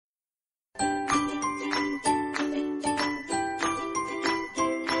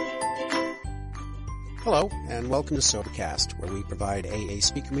Hello, and welcome to SoberCast, where we provide AA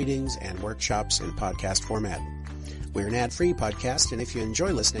speaker meetings and workshops in podcast format. We're an ad-free podcast, and if you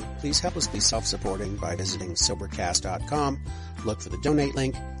enjoy listening, please help us be self-supporting by visiting Sobercast.com, look for the donate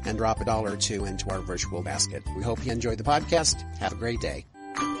link, and drop $1 or $2 into our virtual basket. We hope you enjoy the podcast. Have a great day.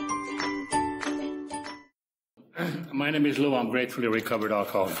 My name is Lou. I'm gratefully recovered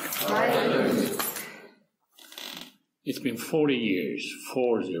alcoholic. It's been 40 years,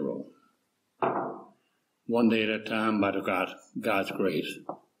 40. One day at a time by God's grace.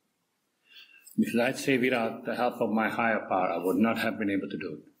 Because I'd say without the help of my higher power, I would not have been able to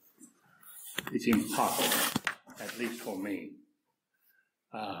do it. It's impossible, at least for me.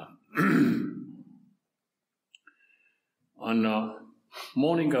 On the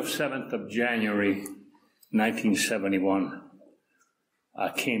morning of 7th of January, 1971, I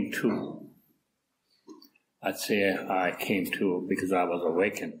came to. I'd say I came to because I was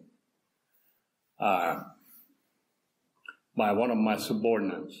awakened by one of my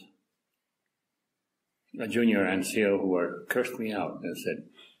subordinates, a junior NCO, who cursed me out and said,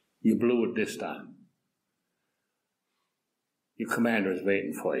 "You blew it this time. Your commander is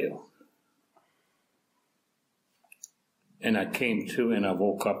waiting for you." And I came to, and I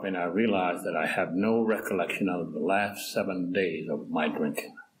woke up, and I realized that I have no recollection of the last 7 days of my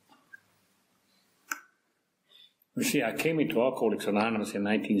drinking. You see, I came into Alcoholics Anonymous in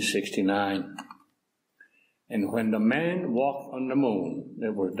 1969, and when the man walked on the moon,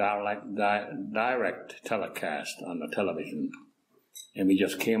 there was direct telecast on the television, and we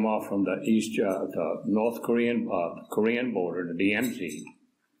just came off from the the North Korean border, the DMZ.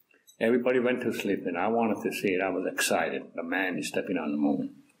 Everybody went to sleep, and I wanted to see it. I was excited. The man is stepping on the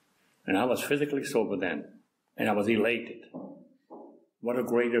moon. And I was physically sober then, and I was elated. What a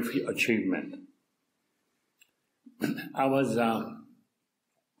great achievement. I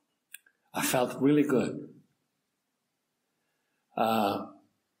felt really good.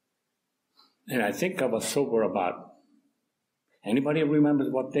 And I think I was sober about, anybody remembers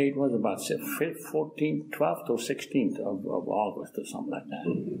what day it was? About 14th, 12th or 16th of August or something like that.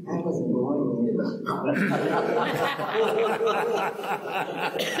 I wasn't born yet.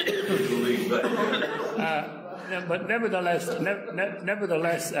 But nevertheless,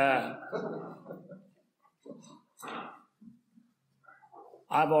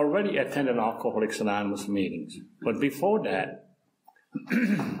 I've already attended Alcoholics Anonymous meetings. But before that,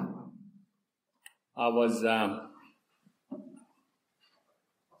 I was,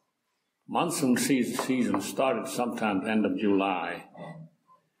 monsoon season started sometime end of July.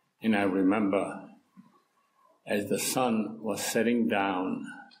 And I remember as the sun was setting down,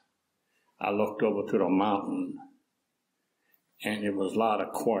 I looked over to the mountain, and it was a lot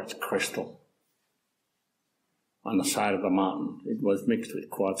of quartz crystal on the side of the mountain. It was mixed with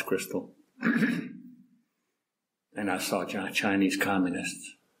quartz crystal. And I saw Chinese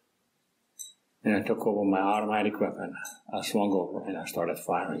communists. And I took over my automatic weapon. I swung over and I started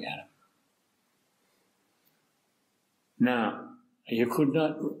firing at them. Now, you could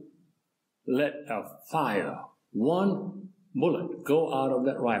not let a fire, one bullet, go out of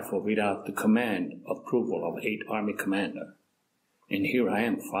that rifle without the approval of 8th Army commander. And here I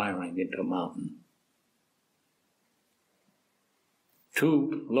am firing into a mountain.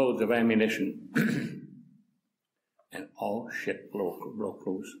 2 loads of ammunition, and all shit broke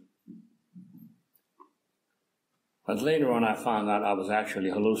loose. But later on I found out I was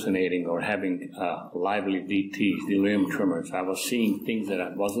actually hallucinating or having lively DTs, delirium tremors. I was seeing things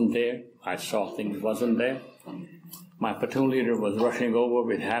that wasn't there. I saw things wasn't there. My platoon leader was rushing over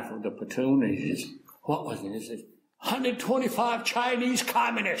with half of the platoon, and he says, "What was it?" He says, 125 Chinese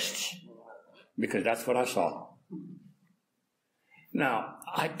communists, because that's what I saw. Now,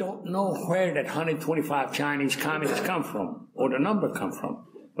 I don't know where that 125 Chinese communists come from, or the number come from,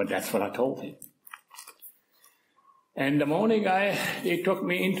 but that's what I told him. And the morning they took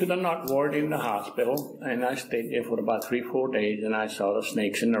me into the nut ward in the hospital, and I stayed there for about 3-4 days, and I saw the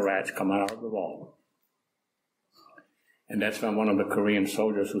snakes and the rats come out of the wall. And that's when one of the Korean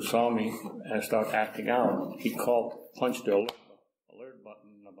soldiers who saw me started acting out. He punched the alert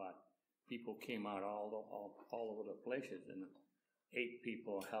button, about people came out all over the places, and 8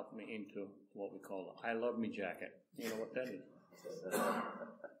 people helped me into what we call the I Love Me jacket. You know what that is?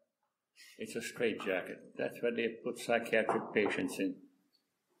 It's a straight jacket. That's where they put psychiatric patients in.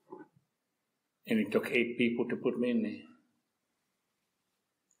 And it took 8 people to put me in there.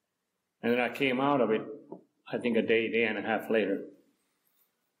 And then I came out of it, I think a day and a half later.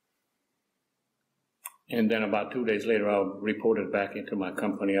 And then about 2 days later, I reported back into my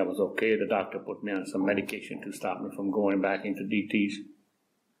company. I was okay. The doctor put me on some medication to stop me from going back into DTs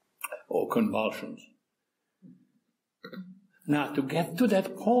or convulsions. Now, to get to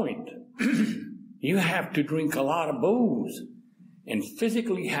that point, you have to drink a lot of booze and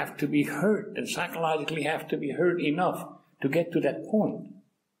physically have to be hurt and psychologically have to be hurt enough to get to that point.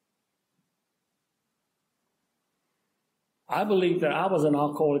 I believe that I was an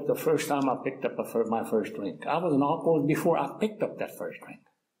alcoholic the first time I picked up my first drink. I was an alcoholic before I picked up that first drink.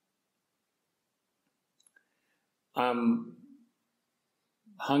 I'm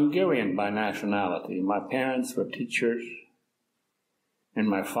Hungarian by nationality. My parents were teachers, and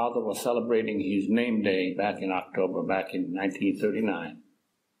my father was celebrating his name day back in October, back in 1939.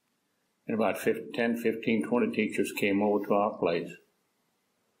 And about 10, 15, 20 teachers came over to our place.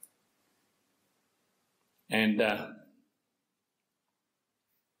 And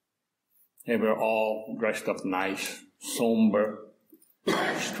they were all dressed up nice, somber,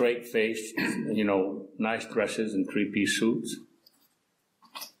 straight-faced, nice dresses and three-piece suits.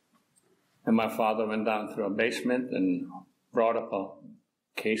 And my father went down through a basement and brought up a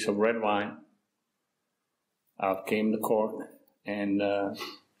case of red wine. Out came the cork and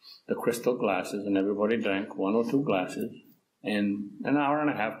the crystal glasses, and everybody drank 1 or 2 glasses. And an hour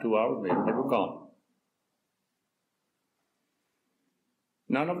and a half, 2 hours later, they were gone.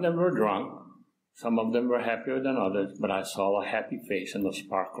 None of them were drunk. Some of them were happier than others, but I saw a happy face and a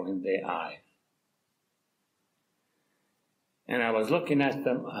sparkle in their eyes. And I was looking at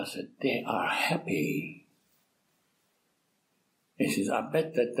them, I said, they are happy. He says, I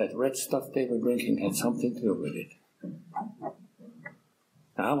bet that red stuff they were drinking had something to do with it.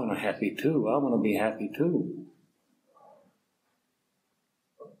 I want to be happy too. I want to be happy too.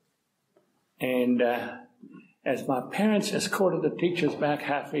 And as my parents escorted the teachers back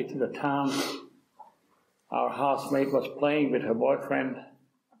halfway to the town, our housemate was playing with her boyfriend.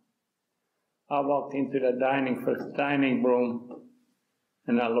 I walked into the dining room,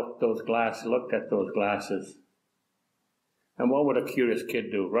 and I looked at those glasses. And what would a curious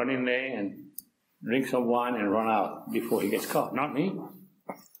kid do? Run in there and drink some wine and run out before he gets caught? Not me.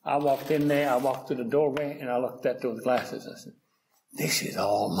 I walked in there, I walked to the doorway, and I looked at those glasses. I said, this is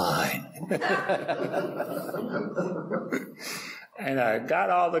all mine. And I got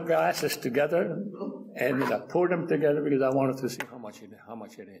all the glasses together, and I poured them together because I wanted to see how much it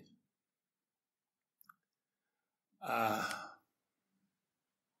is.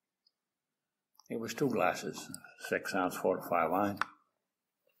 It was 2 glasses, 6-ounce fortified wine.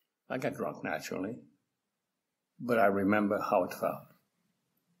 I got drunk naturally, but I remember how it felt.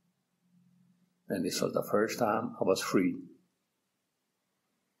 And this was the first time I was free.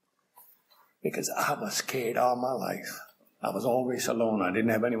 Because I was scared all my life. I was always alone. I didn't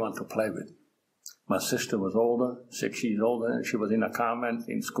have anyone to play with. My sister was older, 6 years older, and she was in a convent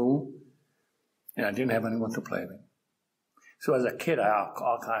in school, and I didn't have anyone to play with. So as a kid, I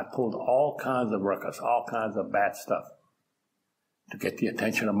pulled all kinds of ruckus, all kinds of bad stuff to get the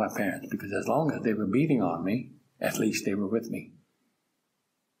attention of my parents, because as long as they were beating on me, at least they were with me.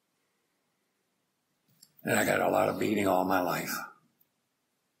 And I got a lot of beating all my life.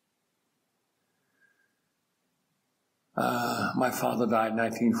 My father died in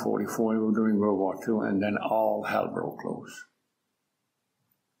 1944. We were during World War II, and then all hell broke loose.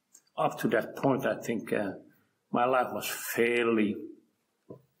 Up to that point, I think my life was fairly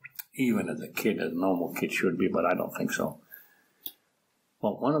even as a kid, as a normal kid should be, but I don't think so.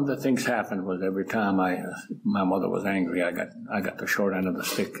 Well, one of the things happened was every time my mother was angry, I got the short end of the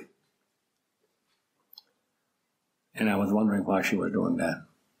stick. And I was wondering why she was doing that.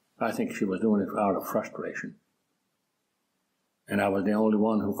 I think she was doing it out of frustration. And I was the only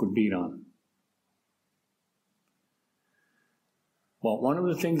one who could beat on. Well, one of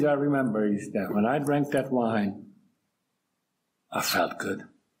the things I remember is that when I drank that wine, I felt good.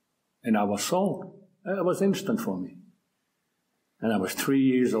 And I was sold. It was instant for me. And I was 3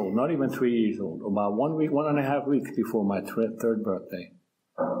 years old, not even 3 years old, about 1.5 weeks before my third birthday.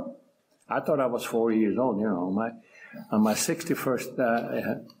 I thought I was 4 years old, On my 61st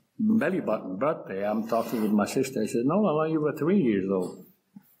belly button birthday, I'm talking with my sister. I said, no, you were 3 years old.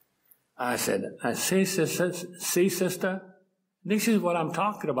 I said, see, sister, this is what I'm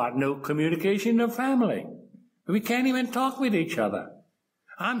talking about. No communication in the family. We can't even talk with each other.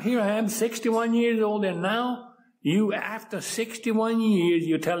 I'm here, I am 61 years old, and now you, after 61 years,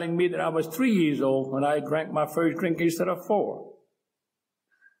 you're telling me that I was 3 years old when I drank my first drink instead of 4.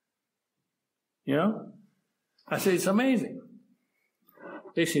 I said, it's amazing.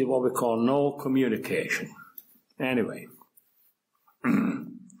 This is what we call no communication. Anyway,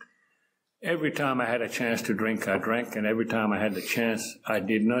 every time I had a chance to drink, I drank, and every time I had the chance, I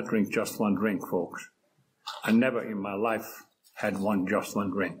did not drink just one drink, folks. I never in my life had just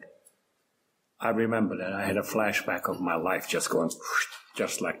one drink. I remember that. I had a flashback of my life just going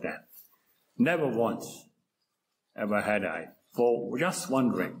just like that. Never once ever had I, for just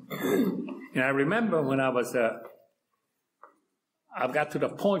wondering. And I remember when I got to the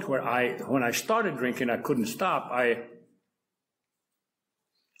point where when I started drinking, I couldn't stop. I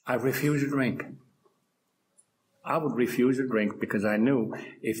refused to drink. I would refuse to drink because I knew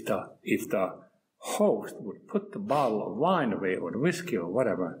if the host would put the bottle of wine away or the whiskey or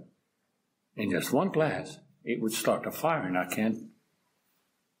whatever in just one glass, it would start a fire, and I can't,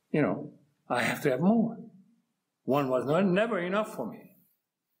 I have to have more. One was never enough for me.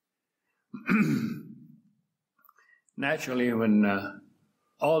 Naturally, when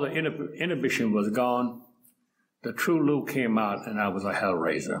all the inhibition was gone, the true Lou came out, and I was a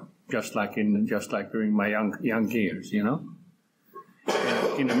hellraiser, just like during my young years,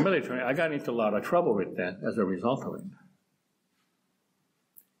 And in the military, I got into a lot of trouble with that as a result of it.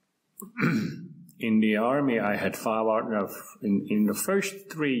 In the Army, I had 5 out in the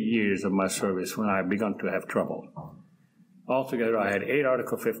first 3 years of my service when I began to have trouble. Altogether, I had 8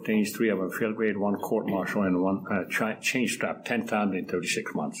 Article 15s, 3 of them field grade, 1 court-martial, and 1 chain strap 10 times in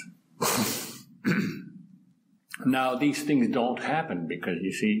 36 months. Now, these things don't happen because,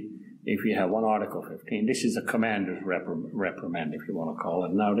 you see, if you have 1 Article 15, this is a commander's reprimand, if you want to call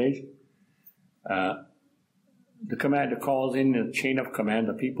it nowadays. The commander calls in the chain of command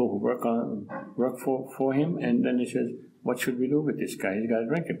the people who work for him, and then he says, what should we do with this guy? He's got a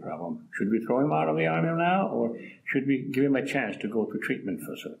drinking problem. Should we throw him out of the Army now, or should we give him a chance to go to treatment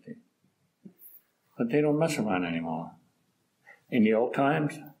facility? But they don't mess around anymore. In the old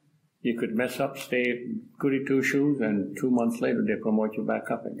times, you could mess up, stay goody two-shoes, and 2 months later they promote you back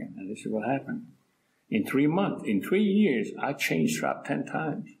up again. And this is what happened. In 3 years, I changed strap 10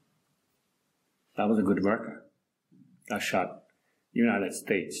 times. That was a good worker. I shot United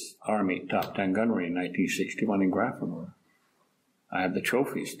States Army top 10 gunnery in 1961 in Grafenor. I have the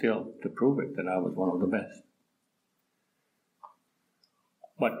trophy still to prove it, that I was one of the best.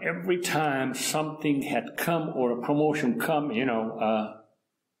 But every time something had come or a promotion come,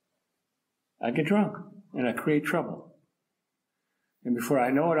 I get drunk and I create trouble. And before I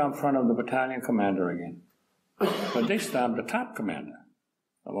know it, I'm in front of the battalion commander again. But this time, the top commander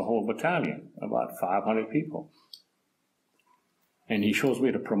of a whole battalion, about 500 people. And he shows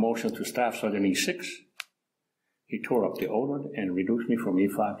me the promotion to Staff Sergeant E6. He tore up the order and reduced me from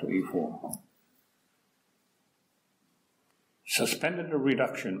E5 to E4. Suspended the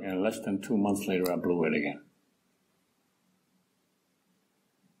reduction, and less than 2 months later, I blew it again.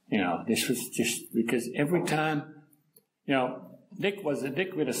 This was just because every time, Dick with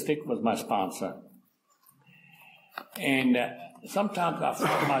a Stick was my sponsor. And sometimes I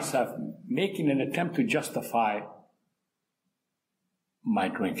found myself making an attempt to justify my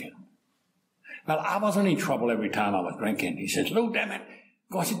drinking. Well, I wasn't in trouble every time I was drinking. He says, Lou, damn it,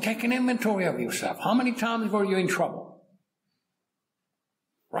 go and take an inventory of yourself. How many times were you in trouble?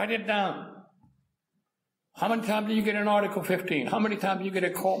 Write it down. How many times did you get an Article 15? How many times did you get a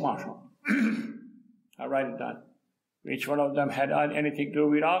court-martial? I write it down. Each one of them had anything to do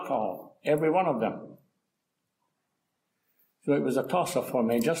with alcohol. Every one of them. So it was a toss-up for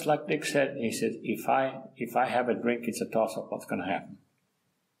me. Just like Dick said, he said, if I have a drink, it's a toss-up. What's going to happen?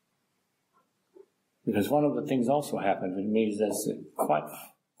 Because one of the things also happened with me is that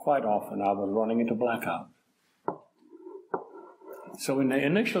quite often I was running into blackouts. So in the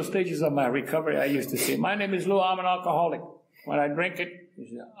initial stages of my recovery, I used to say, my name is Lou, I'm an alcoholic. When I drink it,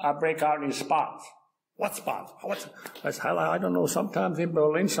 I break out in spots. What spots? I don't know, sometimes in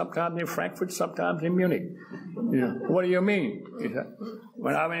Berlin, sometimes in Frankfurt, sometimes in Munich. What do you mean?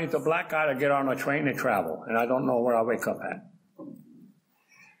 When I went into blackout, I get on a train and travel, and I don't know where I wake up at.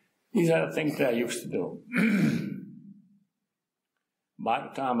 These are the things that I used to do. By the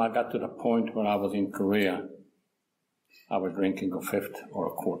time I got to the point when I was in Korea, I was drinking a fifth or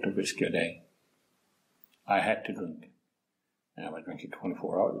a quart of whiskey a day. I had to drink. And I was drinking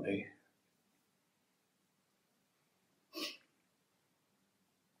 24 hours a day.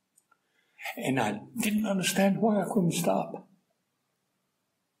 And I didn't understand why I couldn't stop.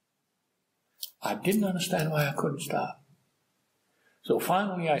 I didn't understand why I couldn't stop. So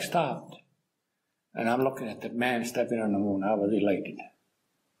finally I stopped. And I'm looking at that man stepping on the moon. I was elated.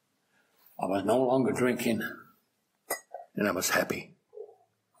 I was no longer drinking. And I was happy.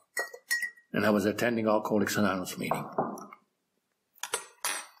 And I was attending Alcoholics Anonymous meeting.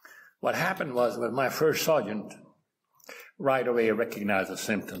 What happened was with my first sergeant, right away recognized the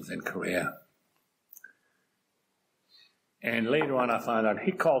symptoms in Korea. And later on I found out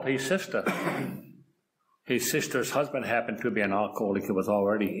he called his sister His sister's husband happened to be an alcoholic who was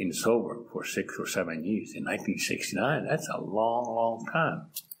already in sober for 6 or 7 years. In 1969, that's a long, long time.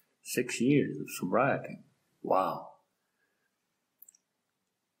 6 years of sobriety. Wow.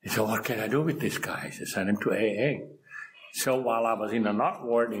 He said, what can I do with this guy? He said, send him to AA. So while I was in the knot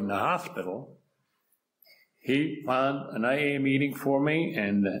ward in the hospital, he found an AA meeting for me,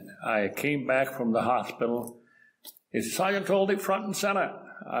 and I came back from the hospital. His sergeant told it front and center.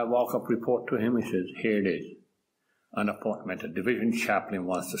 I walk up, report to him. He says, here it is. An appointment. A division chaplain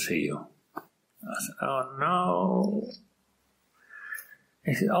wants to see you. I said, oh, no.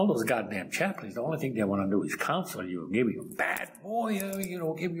 He said, all those goddamn chaplains, the only thing they want to do is counsel you, give you a bad boy,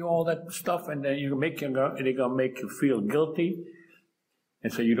 give you all that stuff, and then they're going to make you feel guilty.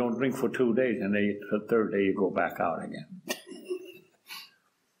 And so you don't drink for 2 days, and then the third day you go back out again.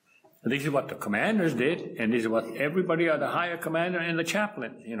 This is what the commanders did, and this is what everybody, the higher commander and the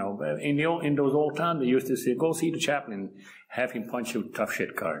chaplain, in those old times, they used to say, go see the chaplain, have him punch you a tough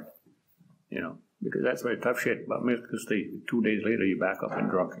shit card, because that's very tough shit. But 2 days later, you're back up and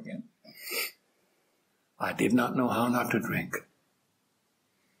drunk again. I did not know how not to drink.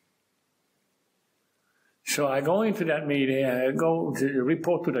 So I go into that meeting, I go to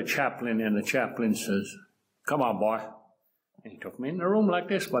report to the chaplain, and the chaplain says, come on, boy. And he took me in a room like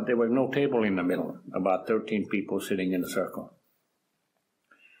this, but there was no table in the middle, about 13 people sitting in a circle.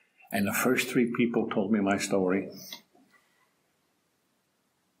 And the first 3 people told me my story.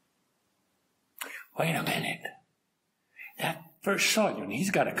 Wait a minute. That first sergeant, he's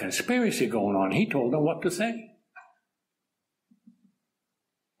got a conspiracy going on. He told them what to say.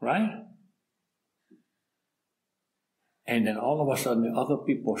 Right? And then all of a sudden, the other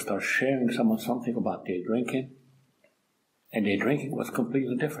people start sharing something about their drinking. And their drinking was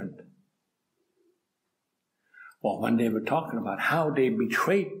completely different. Well, when they were talking about how they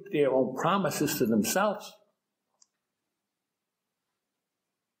betrayed their own promises to themselves,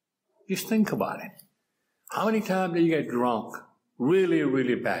 just think about it. How many times do you get drunk? Really,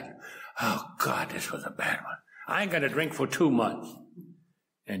 really bad. Oh, God, this was a bad one. I ain't going to drink for 2 months.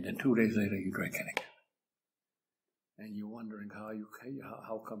 And then 2 days later, you're drinking again. And you're wondering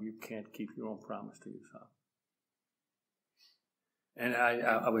how come you can't keep your own promise to yourself. And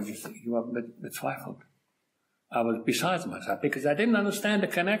I was just baffled. I was beside myself because I didn't understand the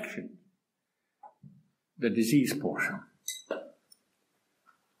connection, the disease portion.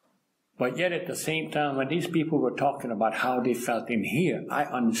 But yet at the same time, when these people were talking about how they felt in here, I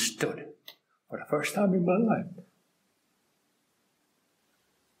understood for the first time in my life.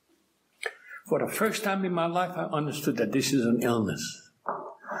 For the first time in my life, I understood that this is an illness.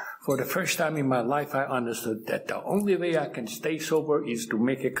 For the first time in my life, I understood that the only way I can stay sober is to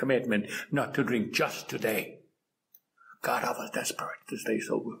make a commitment not to drink just today. God, I was desperate to stay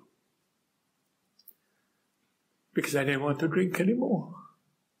sober. Because I didn't want to drink anymore.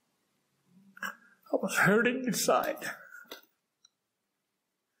 I was hurting inside.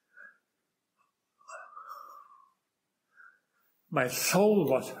 My soul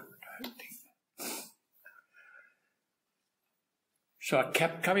was hurting. So I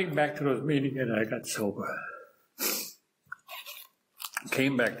kept coming back to those meetings and I got sober.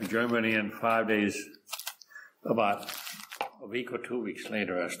 Came back to Germany and 5 days, about a week or 2 weeks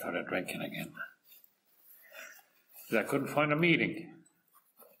later, I started drinking again. Because I couldn't find a meeting.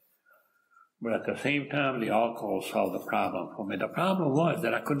 But at the same time, the alcohol solved the problem for me. The problem was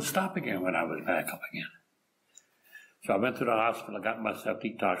that I couldn't stop again when I was back up again. So I went to the hospital, got myself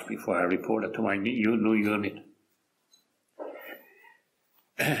detoxed before I reported to my new unit.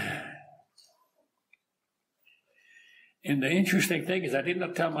 And the interesting thing is I did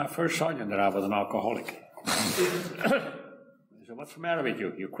not tell my first sergeant that I was an alcoholic. He said, what's the matter with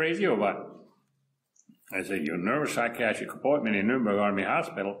you? You crazy or what? I said, your neuropsychiatric appointment in Nuremberg Army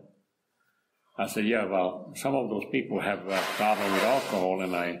Hospital. I said, yeah, well, some of those people have a problem with alcohol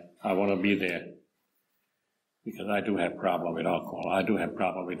and I want to be there. Because I do have problem with alcohol. I do have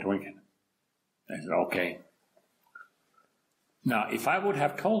problem with drinking. I said, okay. Now, if I would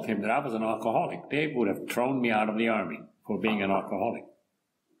have told him that I was an alcoholic, they would have thrown me out of the army for being an alcoholic.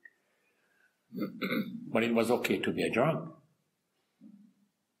 But it was okay to be a drunk.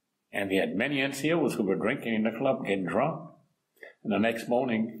 And we had many NCOs who were drinking in the club, getting drunk. And the next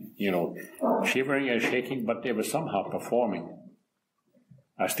morning, shivering and shaking, but they were somehow performing.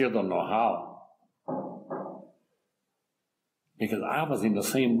 I still don't know how. Because I was in the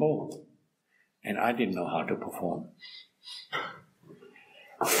same boat, and I didn't know how to perform.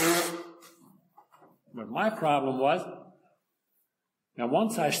 But my problem was, now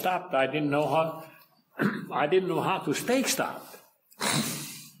once I stopped, I didn't know how to stay stopped.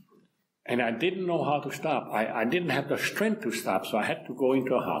 And I didn't know how to stop. I didn't have the strength to stop, so I had to go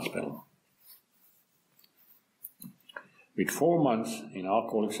into a hospital. With 4 months in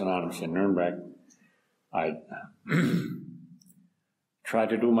Alcoholics Anonymous in Nuremberg, I tried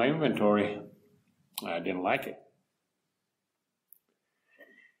to do my inventory. I didn't like it.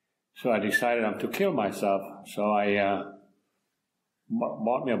 So I decided to kill myself. So I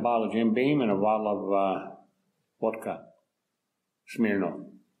bought me a bottle of Jim Beam and a bottle of vodka, Smirnoff.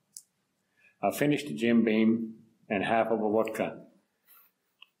 I finished the Jim Beam and half of a vodka,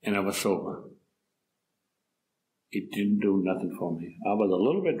 and I was sober. It didn't do nothing for me. I was a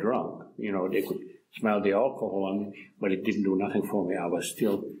little bit drunk. You know, they could smell the alcohol on me, but it didn't do nothing for me. I was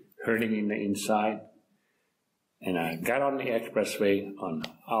still hurting in the inside. And I got on the expressway on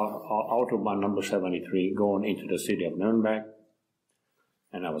Autobahn number 73, going into the city of Nuremberg,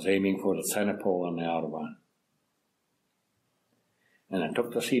 and I was aiming for the center pole on the Autobahn. And I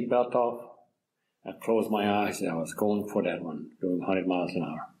took the seatbelt off, I closed my eyes, and I was going for that one, doing 100 miles an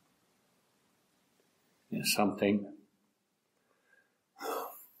hour. And something,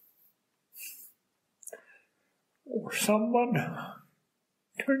 or someone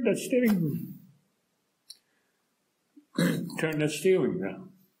turned the steering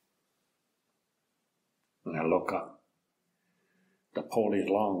wheel. And I look up. The pole is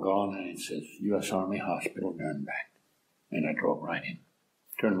long gone, and it says, U.S. Army Hospital, Nuremberg. And I drove right in.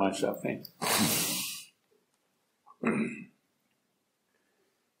 Turned myself in.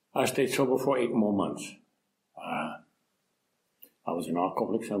 I stayed sober for 8 more months. I was in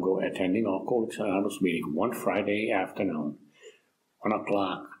Alcoholics Anonymous, attending Alcoholics Anonymous meeting one Friday afternoon, 1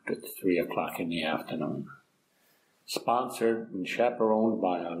 o'clock to 3 o'clock in the afternoon. Sponsored and chaperoned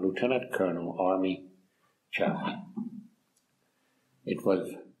by a Lieutenant Colonel, Army chaplain. It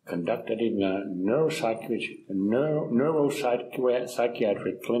was conducted in a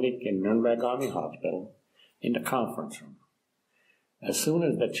neuropsychiatric clinic in Nuremberg Army Hospital in the conference room. As soon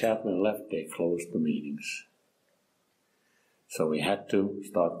as the chaplain left, they closed the meetings. So we had to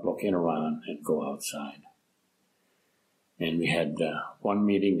start looking around and go outside. And we had one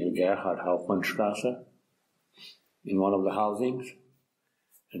meeting in Gerhard Hauptmannstrasse, in one of the housings,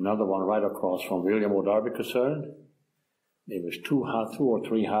 another one right across from William O. Darby Concern. There was two or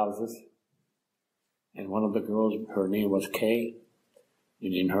three houses, and one of the girls, her name was Kay,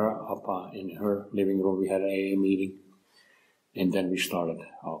 and in her living room we had an AA meeting, and then we started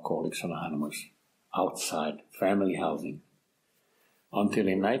Alcoholics Anonymous outside, family housing. Until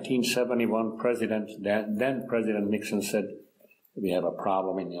in 1971, then President Nixon said, we have a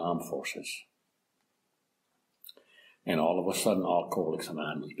problem in the armed forces. And all of a sudden, Alcoholics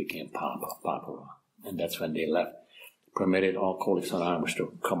Anonymous became popular. And that's when they permitted Alcoholics Anonymous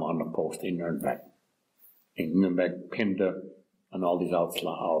to come on the post in Nuremberg. In Nuremberg, Pinde, and all these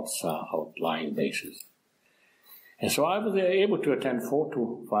outlying bases. And so I was able to attend 4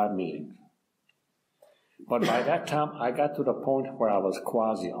 to 5 meetings. But by that time, I got to the point where I was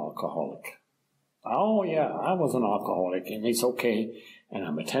quasi-alcoholic. Oh yeah, I was an alcoholic, and it's okay. And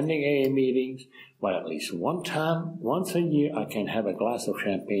I'm attending AA meetings, but at least once a year, I can have a glass of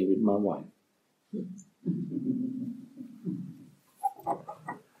champagne with my wife.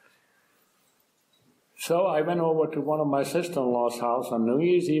 So I went over to one of my sister-in-law's house on New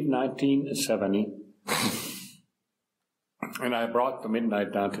Year's Eve, 1970, and I brought the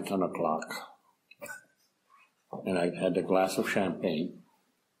midnight down to 10 o'clock. And I had a glass of champagne,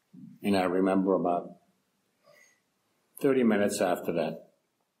 and I remember about 30 minutes after that,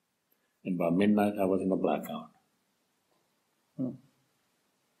 and by midnight I was in a blackout.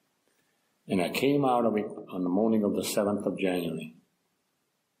 And I came out of it on the morning of the 7th of January.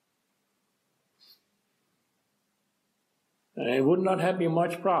 And it would not have been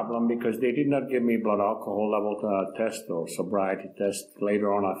much problem because they did not give me blood alcohol level test or sobriety test.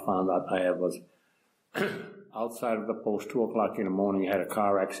 Later on I found out I was outside of the post, 2 o'clock in the morning, I had a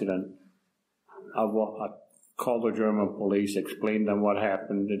car accident. I called the German police, explained them what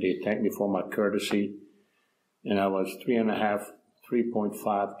happened. They thanked me for my courtesy. And I was 3.5 to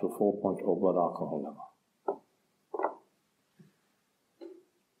 4.0 blood alcohol level.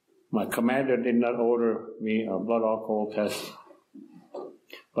 My commander did not order me a blood alcohol test,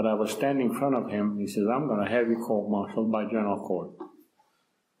 but I was standing in front of him. He says, I'm going to have you court-martialed by general court.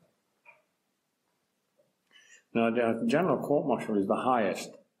 Now, the general court-martial is the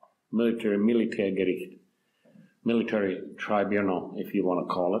highest military tribunal, if you want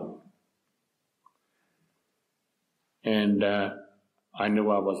to call it. And I knew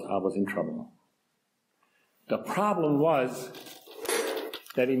I was in trouble. The problem was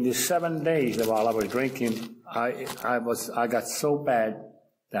that in the 7 days while I was drinking, I got so bad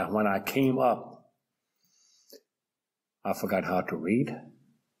that when I came up, I forgot how to read,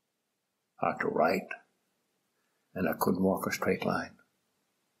 how to write, and I couldn't walk a straight line.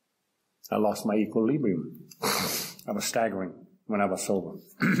 I lost my equilibrium. I was staggering when I was sober.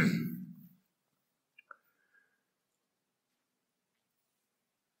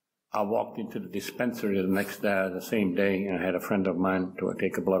 I walked into the dispensary the same day, and I had a friend of mine to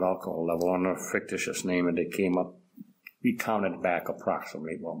take a blood alcohol level under a fictitious name, and they came up. We counted back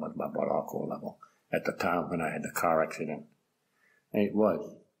approximately what was my blood alcohol level at the time when I had the car accident. And it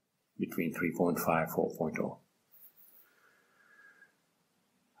was between 3.5, 4.0.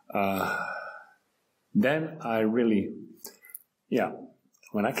 Then I really,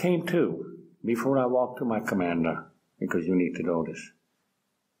 when I came to, before I walked to my commander, because you need to know this,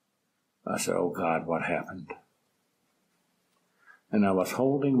 I said, oh God, what happened? And I was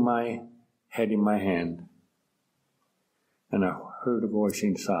holding my head in my hand, and I heard a voice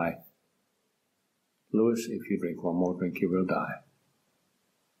inside, Louis, if you drink one more drink, you will die.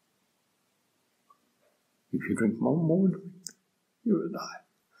 If you drink one more drink, you will die.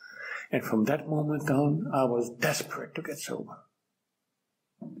 And from that moment on, I was desperate to get sober.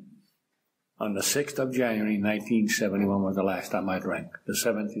 On the 6th of January, 1971 was the last time I drank. The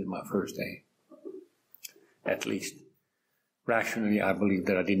 7th is my first day. At least, rationally, I believe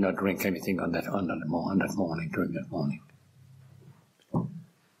that I did not drink anything during that morning.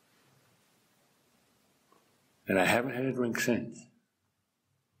 And I haven't had a drink since.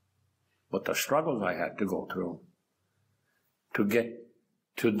 But the struggles I had to go through to get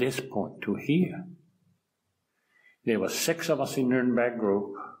to this point, to here. There were 6 of us in Nuremberg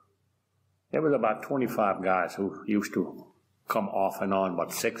group. There was about 25 guys who used to come off and on,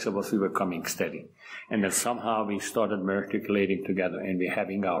 but 6 of us, we were coming steady. And then somehow we started matriculating together, and we're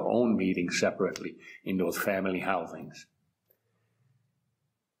having our own meetings separately in those family housings.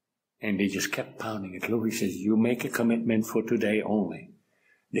 And they just kept pounding it. Louis says, you make a commitment for today only.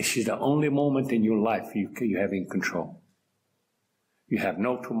 This is the only moment in your life you have in control. You have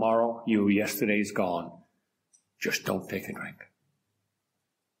no tomorrow. Yesterday is gone. Just don't take a drink.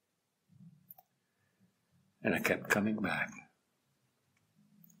 And I kept coming back.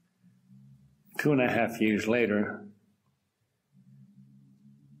 2.5 years later,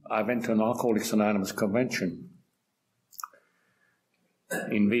 I went to an Alcoholics Anonymous convention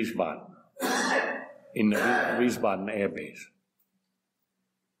in Wiesbaden, in the Wiesbaden Air Base.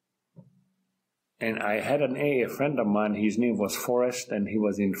 And I had a friend of mine, his name was Forrest, and he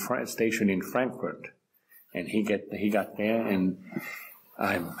was stationed in Frankfurt. And he got there, and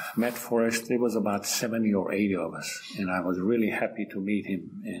I met Forrest. There was about 70 or 80 of us, and I was really happy to meet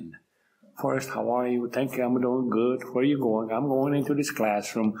him. And Forrest, how are you? Thank you, I'm doing good. Where are you going? I'm going into this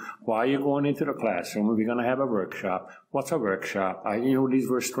classroom. Why are you going into the classroom? We're going to have a workshop. What's a workshop? These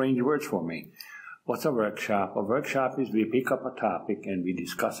were strange words for me. What's a workshop? A workshop is we pick up a topic and we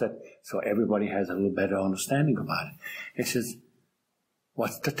discuss it so everybody has a little better understanding about it. He says,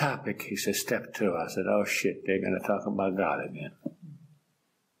 what's the topic? He says, step 2. I said, oh shit, they're going to talk about God again.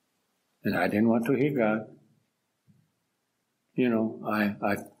 And I didn't want to hear God.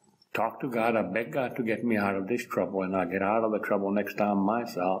 I talked to God, I begged God to get me out of this trouble, and I get out of the trouble next time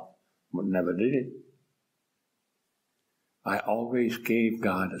myself, but never did it. I always gave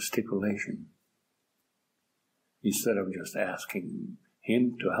God a stipulation instead of just asking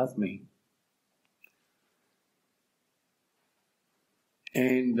Him to help me.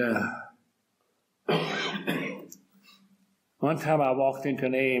 And one time I walked into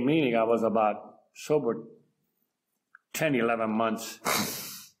an AA meeting. I was about sober 10, 11 months,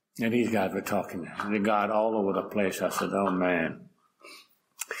 and these guys were talking to God all over the place. I said, oh man.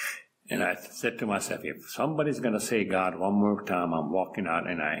 And I said to myself, if somebody's going to say God one more time, I'm walking out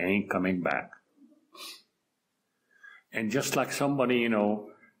and I ain't coming back. And just like somebody,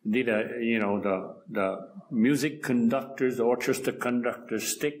 did the music conductors, orchestra conductors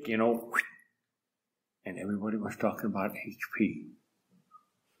stick, and everybody was talking about HP.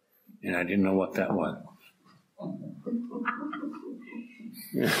 And I didn't know what that was.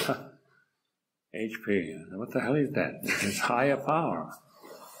 HP, what the hell is that? It's higher power.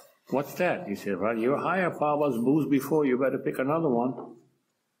 What's that? He said, well, your higher power was booze before, you better pick another one.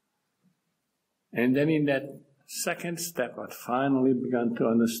 And then in that second step, I finally began to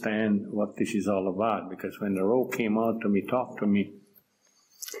understand what this is all about, because when the row came out to me, talked to me,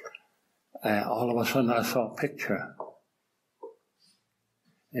 all of a sudden I saw a picture.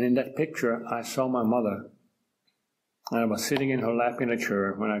 And in that picture, I saw my mother. I was sitting in her lap in a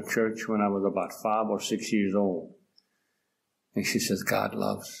church when I was about 5 or 6 years old. And she says, God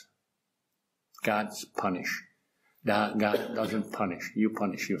loves. God's punish. God doesn't punish. You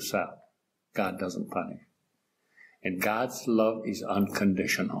punish yourself. God doesn't punish. And God's love is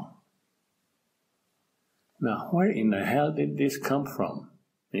unconditional. Now, where in the hell did this come from?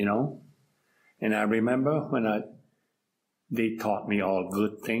 You know? And I remember when they taught me all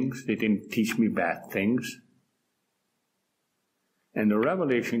good things. They didn't teach me bad things. And the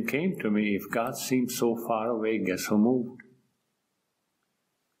revelation came to me, if God seems so far away, guess who moved?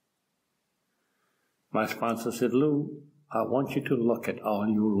 My sponsor said, Lou, I want you to look at all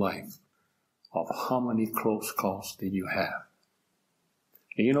your life of how many close calls did you have.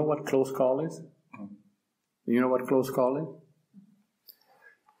 And you know what close call is? You know what close call is?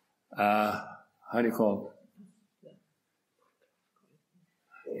 How do you call it?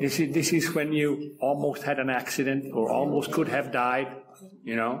 This is when you almost had an accident or almost could have died,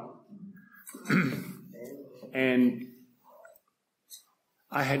 you know. And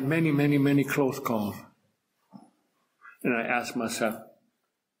I had many close calls. And I asked myself,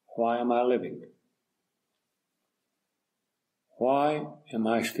 why am I living? Why am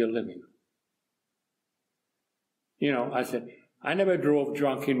I still living? You know, I said, I never drove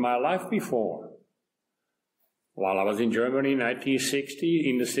drunk in my life before. While I was in Germany in 1960,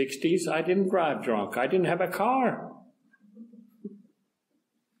 in the 60s, I didn't drive drunk. I didn't have a car.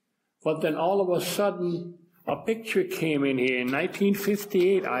 But then all of a sudden, a picture came in here. In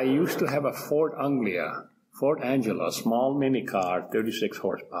 1958, I used to have a Ford Anglia, a small mini car, 36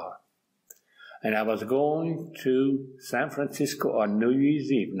 horsepower. And I was going to San Francisco on New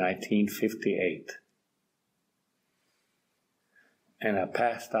Year's Eve, 1958. And I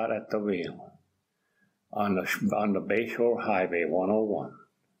passed out at the wheel on the Bayshore Highway 101.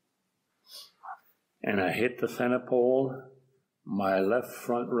 And I hit the center pole, my left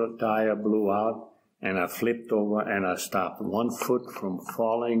front tire blew out, and I flipped over and I stopped 1 foot from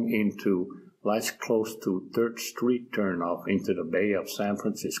falling into, like close to 3rd Street turnoff into the Bay of San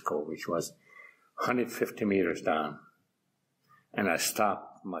Francisco, which was 150 meters down. And I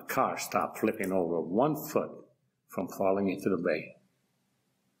stopped, my car stopped flipping over 1 foot from falling into the bay.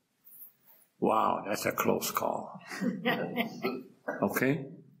 Wow, that's a close call. Okay?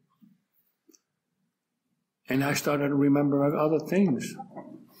 And I started to remember other things.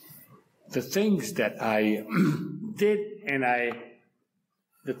 The things that I did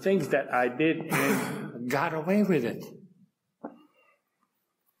and got away with it.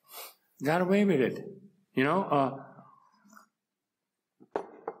 Got away with it. You know,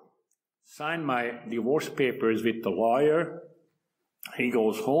 signed my divorce papers with the lawyer. He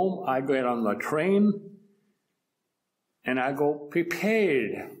goes home, I get on the train, and I go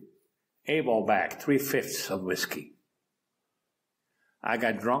prepared. A-ball back, 3/5 of whiskey. I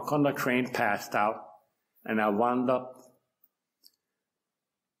got drunk on the train, passed out, and I wound up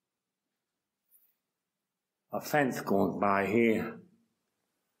a fence going by here.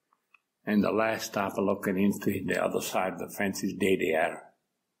 And the last stop of looking into the other side of the fence is DDR.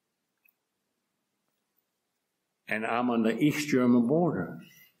 And I'm on the East German border.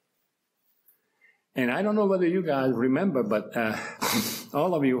 And I don't know whether you guys remember, but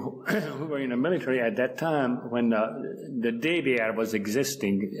all of you who were in the military at that time, when the DDR was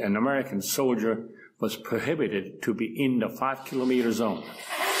existing, an American soldier was prohibited to be in the 5-kilometer zone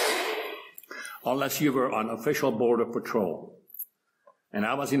unless you were on official border patrol. And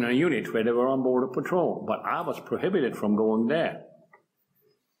I was in a unit where they were on border patrol, but I was prohibited from going there.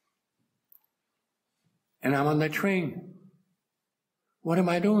 And I'm on the train. What am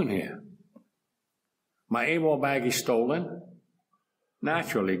I doing here? My AWOL bag is stolen.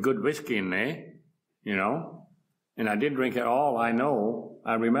 Naturally, good whiskey in there, you know. And I didn't drink it all, I know.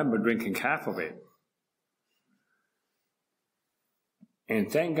 I remember drinking half of it.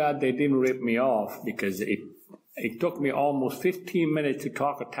 And thank God they didn't rip me off, because it took me almost 15 minutes to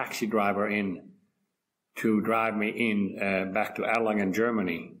talk a taxi driver in to drive me in back to Erlangen,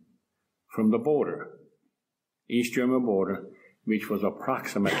 Germany, from the border. East German border, which was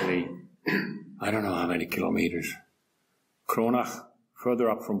approximately, I don't know how many kilometers. Kronach, further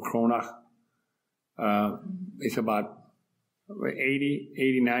up from Kronach, it's about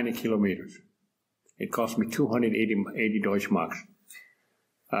 80, 90 kilometers. It cost me 280 Deutschmarks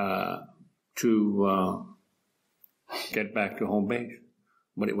to get back to home base.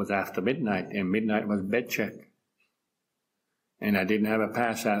 But it was after midnight, and midnight was bed check. And I didn't have a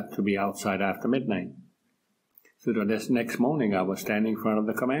pass out to be outside after midnight. So the next morning, I was standing in front of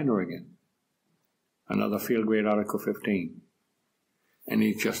the commander again. Another field grade Article 15. And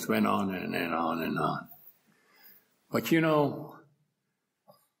it just went on and on and on. But you know,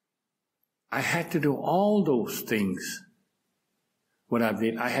 I had to do all those things. What I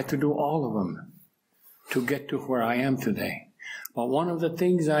did, I had to do all of them. to get to where I am today. But one of the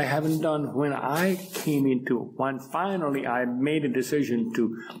things I haven't done when finally I made a decision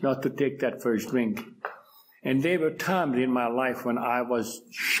not to take that first drink. And there were times in my life when I was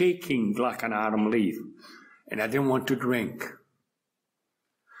shaking like an autumn leaf, and I didn't want to drink.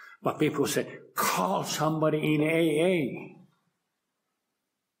 But people said, call somebody in AA.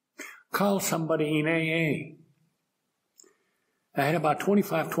 Call somebody in AA. I had about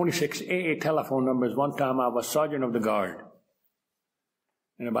 25, 26 AA telephone numbers. One time I was sergeant of the guard.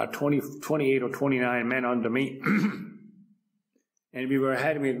 And about 28 or 29 men under me. And we were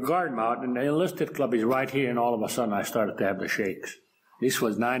having a guard mount, and the enlisted club is right here, and all of a sudden I started to have the shakes. This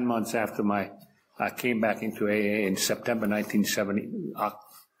was 9 months after I came back into AA in October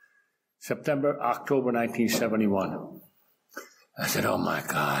 1971. I said, oh my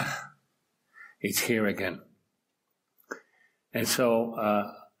God, it's here again. And so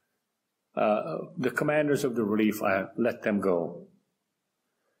the commanders of the relief, I let them go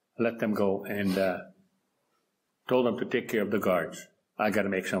and told them to take care of the guards. I got to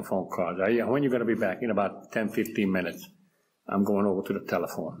make some phone calls. When are you going to be back? In about 10, 15 minutes. I'm going over to the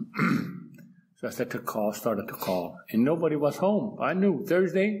telephone. So I started to call, and nobody was home. I knew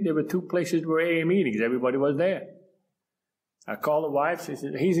Thursday there were 2 places where AA meetings. Everybody was there. I called the wife. She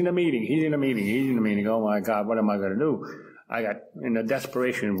said, he's in a meeting. Oh my God, what am I going to do? I got, in a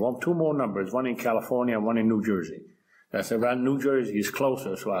desperation, 2 more numbers, one in California and one in New Jersey. I said, well, New Jersey is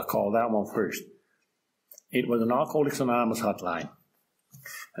closer, so I called that one first. It was an Alcoholics Anonymous hotline.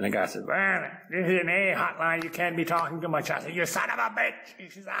 And the guy said, well, this is an AA hotline, you can't be talking too much. I said, you son of a bitch. He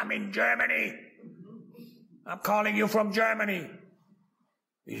says, I'm in Germany. I'm calling you from Germany.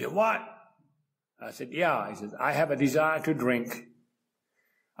 He said, what? I said, yeah. He says, I have a desire to drink.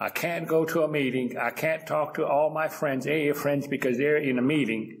 I can't go to a meeting. I can't talk to all my friends, AA friends, because they're in a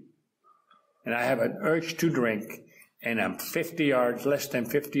meeting. And I have an urge to drink. And I'm less than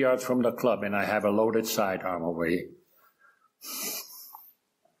 50 yards from the club, and I have a loaded sidearm over here.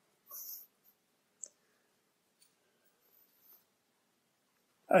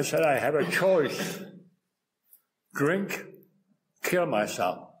 I said, I have a choice. Drink, kill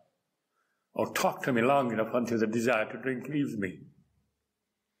myself, or talk to me long enough until the desire to drink leaves me.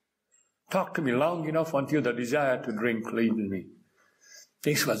 Talk to me long enough until the desire to drink leaves me.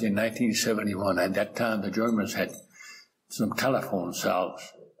 This was in 1971. At that time, the Germans had some telephone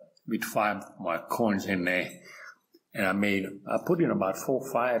cells with 5 mark coins in there. And I put in about 4,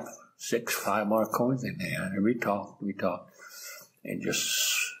 5, 6 5 mark coins in there. And we talked. And just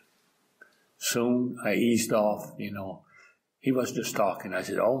soon I eased off, He was just talking. I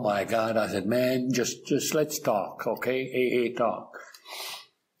said, oh my God. I said, man, just let's talk, okay? AA talk.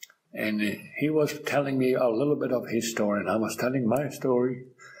 And he was telling me a little bit of his story, and I was telling my story.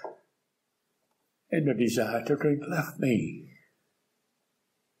 And the desire to drink left me.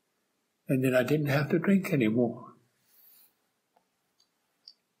 And then I didn't have to drink anymore.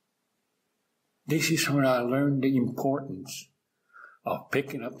 This is when I learned the importance of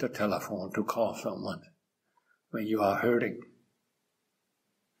picking up the telephone to call someone when you are hurting.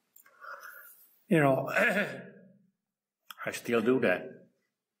 I still do that.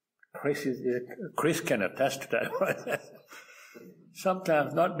 Chris can attest to that.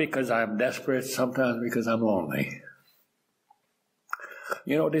 Sometimes not because I'm desperate, sometimes because I'm lonely.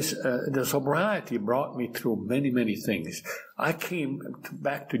 The sobriety brought me through many, many things. I came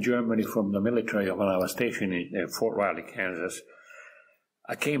back to Germany from the military when I was stationed in Fort Riley, Kansas.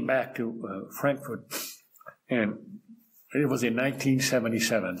 I came back to Frankfurt, and it was in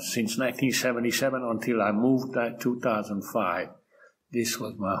 1977. Since 1977 until I moved in 2005, this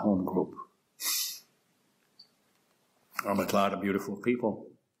was my home group. I met a lot of beautiful people.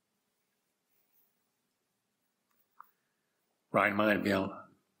 Rhein-Main-Biel.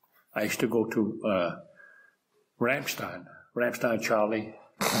 I used to go to Ramstein Charlie.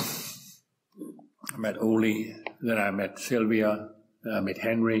 I met Uli, then I met Sylvia, then I met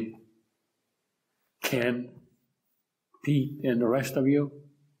Henry, Ken, Pete, and the rest of you.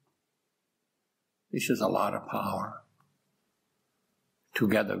 This is a lot of power.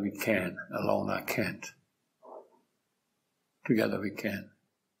 Together we can, alone I can't. Together we can.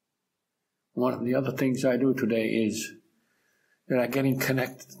 One of the other things I do today is that I get in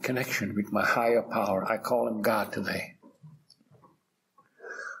connection with my higher power. I call him God today.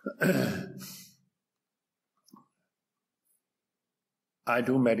 I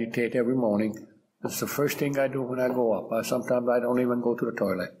do meditate every morning. That's the first thing I do when I go up. Sometimes I don't even go to the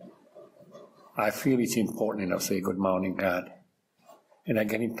toilet. I feel it's important enough to say good morning, God. And I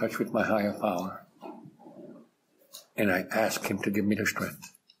get in touch with my higher power. And I ask him to give me the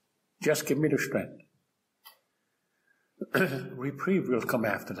strength. Just give me the strength. reprieve will come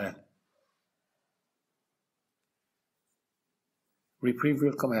after that. Reprieve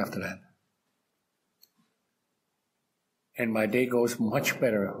will come after that. And my day goes much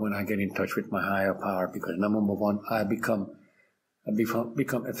better when I get in touch with my higher power, because number one, I become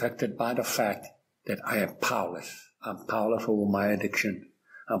affected by the fact that I am powerless. I'm powerless over my addiction.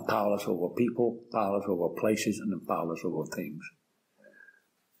 I'm powerless over people, powerless over places, and I'm powerless over things.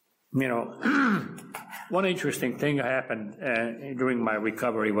 You know, one interesting thing happened during my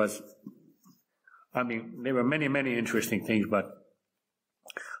recovery was, I mean, there were many, many interesting things, but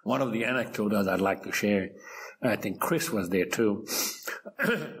one of the anecdotes I'd like to share, I think Chris was there too.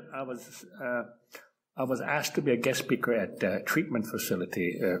 I was asked to be a guest speaker at a treatment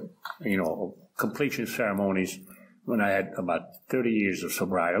facility, completion ceremonies, when I had about 30 years of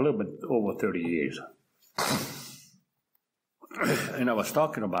sobriety, a little bit over 30 years. And I was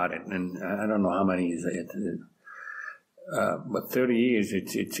talking about it, and I don't know how many is it, but 30 years,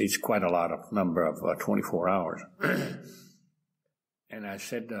 it's quite a lot of number of 24 hours. And I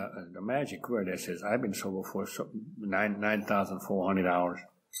said the magic word that says, I've been sober for 9,400 hours.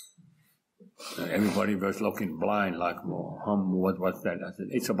 Everybody was looking blind, like, what's that? I said,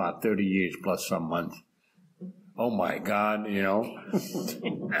 it's about 30 years plus some months. Oh my God, you know.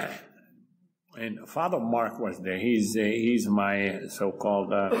 And Father Mark was there. He's my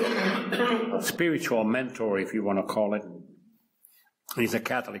so-called spiritual mentor, if you want to call it. He's a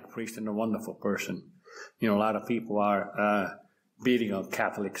Catholic priest and a wonderful person. You know, a lot of people are beating on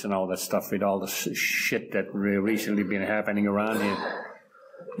Catholics and all that stuff with all the shit that recently been happening around here.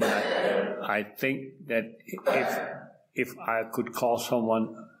 But I think that if I could call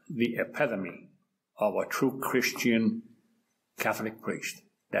someone the epitome of a true Christian Catholic priest,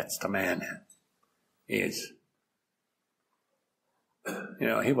 that's the man. Is. You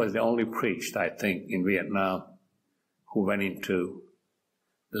know, he was the only priest, I think, in Vietnam who went into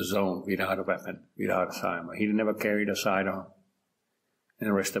the zone without a weapon, without a sidearm. He never carried a sidearm. And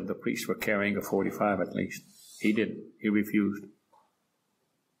the rest of the priests were carrying a 45 at least. He didn't. He refused.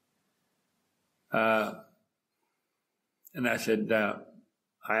 And I said,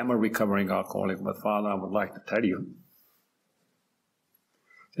 I am a recovering alcoholic, but Father, I would like to tell you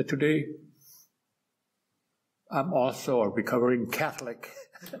that today I'm also a recovering Catholic.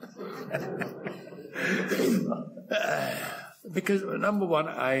 Because number one,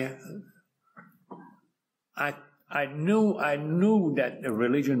 I knew that the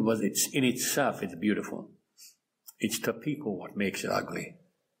religion was in itself, it's beautiful. It's the people what makes it ugly.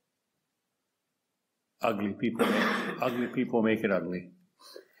 Ugly people make it ugly.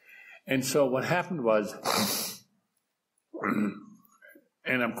 And so what happened was,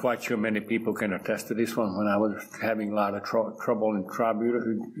 and I'm quite sure many people can attest to this one, when I was having a lot of trouble and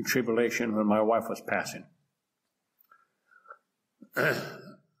tribulation when my wife was passing.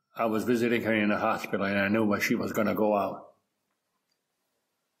 I was visiting her in the hospital, and I knew where she was going to go out.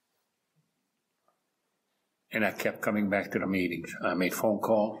 And I kept coming back to the meetings. I made phone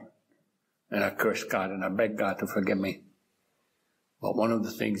calls, and I cursed God, and I begged God to forgive me. But one of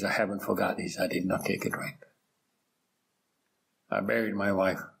the things I haven't forgotten is I did not take a drink. I buried my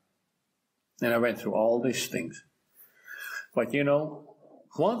wife. And I went through all these things. But you know,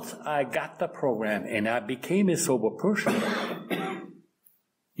 once I got the program and I became a sober person,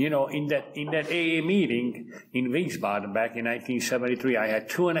 you know, in that AA meeting in Wiesbaden back in 1973, I had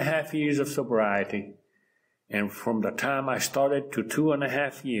 2.5 years of sobriety. And from the time I started to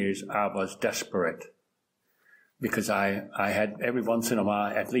 2.5 years, I was desperate. Because I had every once in a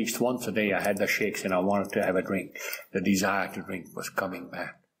while, at least once a day, I had the shakes and I wanted to have a drink. The desire to drink was coming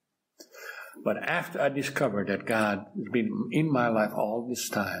back. But after I discovered that God has been in my life all this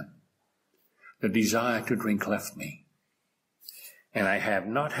time, the desire to drink left me. And I have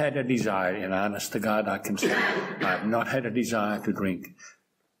not had a desire, and honest to God I can say, I have not had a desire to drink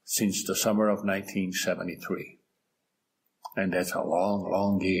since the summer of 1973. And that's a long,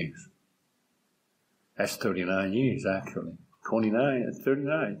 long years. That's 39 years, actually.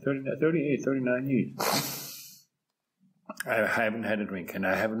 39 years. I haven't had a drink, and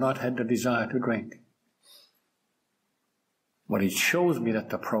I have not had the desire to drink. But it shows me that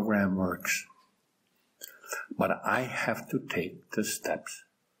the program works. But I have to take the steps.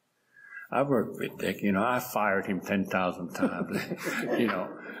 I worked with Dick, you know, I fired him 10,000 times, you know.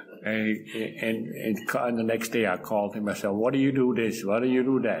 And the next day I called him, I said, what do you do this? What do you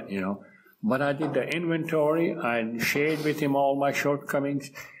do that? You know. But I did the inventory, I shared with him all my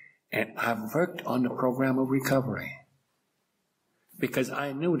shortcomings, and I've worked on the program of recovery. Because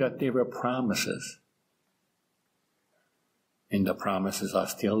I knew that there were promises. And the promises are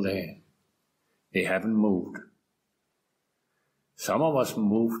still there. They haven't moved. Some of us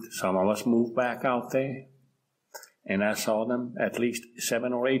moved back out there, and I saw them, at least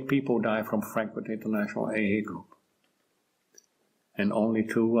 7 or 8 people die from Frankfurt International AA group. And only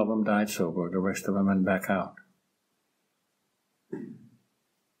 2 of them died sober, the rest of them went back out.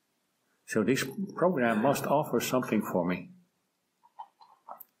 So this program must offer something for me.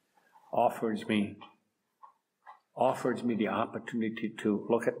 Offers me the opportunity to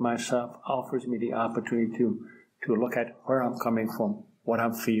look at myself, offers me the opportunity to look at where I'm coming from, what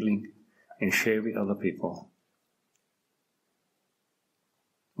I'm feeling, and share with other people.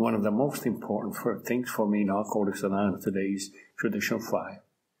 One of the most important things for me in Alcoholics Anonymous today is traditional 5.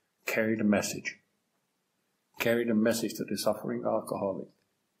 Carry the message. Carry the message to the suffering alcoholic.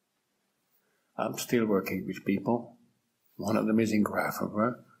 I'm still working with people. One of them is in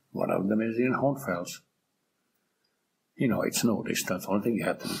Grafenberg. One of them is in Hohenfels. You know, it's no distance. Only thing you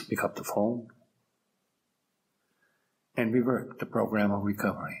have to do is pick up the phone. And we work the program of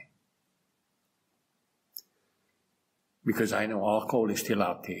recovery. Because I know alcohol is still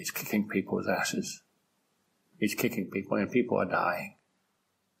out there. It's kicking people's asses. It's kicking people, and people are dying.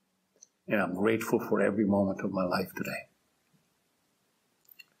 And I'm grateful for every moment of my life today.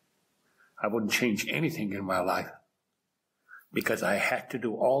 I wouldn't change anything in my life because I had to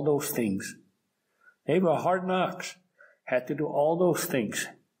do all those things. They were hard knocks. Had to do all those things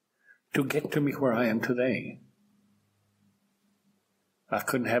to get to me where I am today. I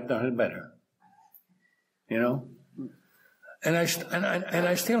couldn't have done it better. You know? And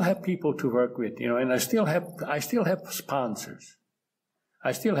I still have people to work with, you know, and I still have sponsors.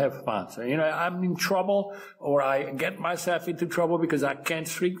 I still have sponsors. You know, I'm in trouble, or I get myself into trouble because I can't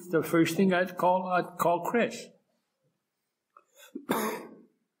sleep. The first thing I'd call Chris.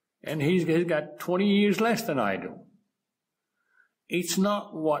 And he's got 20 years less than I do. It's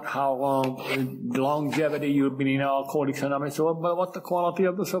not how long, longevity you've been in Alcoholics Anonymous, but what the quality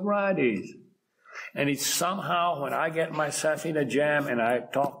of the sobriety is. And it's somehow, when I get myself in a jam and I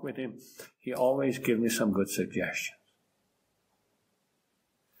talk with him, he always gives me some good suggestions.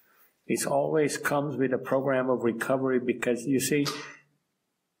 It always comes with a program of recovery because, you see,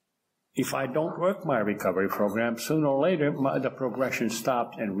 if I don't work my recovery program, sooner or later the progression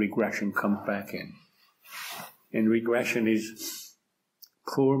stops and regression comes back in. And regression is,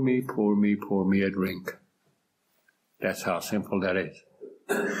 pour me a drink. That's how simple that is.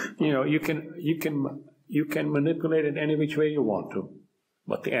 You know, you can manipulate it any which way you want to,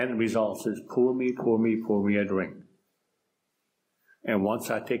 but the end result is pour me a drink. And once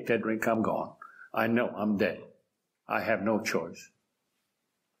I take that drink, I'm gone. I know I'm dead. I have no choice.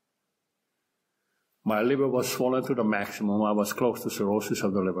 My liver was swollen to the maximum. I was close to cirrhosis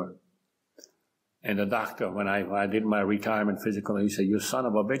of the liver. And the doctor, when I did my retirement physical, he said, "You son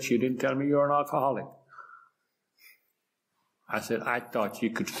of a bitch, you didn't tell me you're an alcoholic." I said, "I thought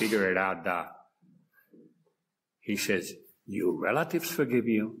you could figure it out, Doc." He says, "Your relatives forgive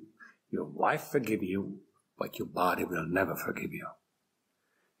you, your wife forgive you, but your body will never forgive you."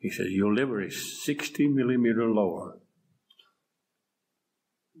 He says, "Your liver is 60 millimeters lower."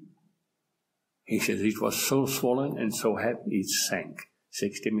 He says, "It was so swollen and so heavy, it sank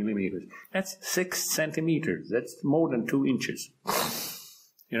 60 millimeters. That's 6 centimeters. That's more than 2 inches.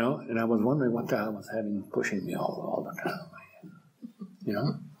 You know, and I was wondering what the hell was pushing me all the time. You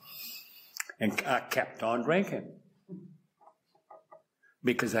know? And I kept on drinking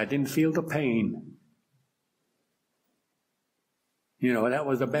because I didn't feel the pain. You know, that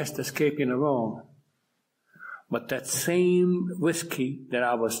was the best escape in the world. But that same whiskey that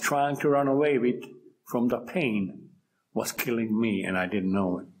I was trying to run away with from the pain was killing me, and I didn't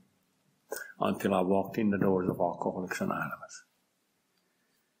know it until I walked in the doors of Alcoholics Anonymous.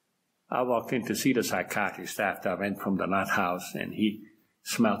 I walked in to see the psychiatrist after I went from the nut house, and he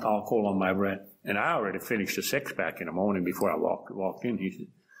smelled alcohol on my breath. And I already finished a 6-pack in the morning before I walked in. He said,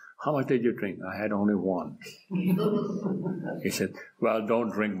 "How much did you drink?" I had only 1. He said, "Well,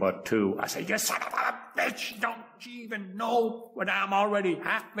 don't drink but 2. I said, "You son of a bitch, don't you even know when I'm already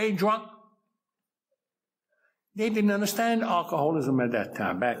halfway drunk?" They didn't understand alcoholism at that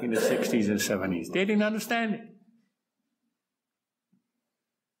time, back in the 60s and 70s. They didn't understand it.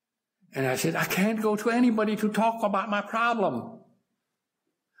 And I said, "I can't go to anybody to talk about my problem.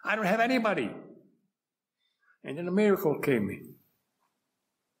 I don't have anybody." And then a miracle came in.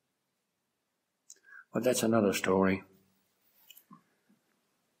 But that's another story.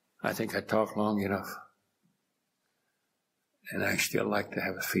 I think I talked long enough. And I still like to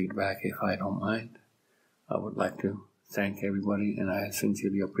have feedback if I don't mind. I would like to thank everybody, and I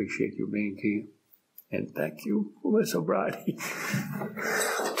sincerely appreciate you being here. And thank you for my sobriety.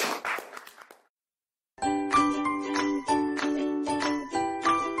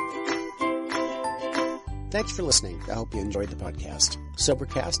 Thanks for listening. I hope you enjoyed the podcast.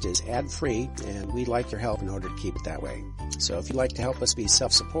 Sobercast is ad-free, and we'd like your help in order to keep it that way. So if you'd like to help us be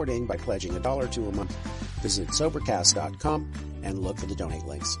self-supporting by pledging $1 or $2 a month, visit Sobercast.com and look for the donate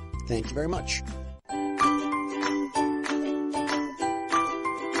links. Thank you very much.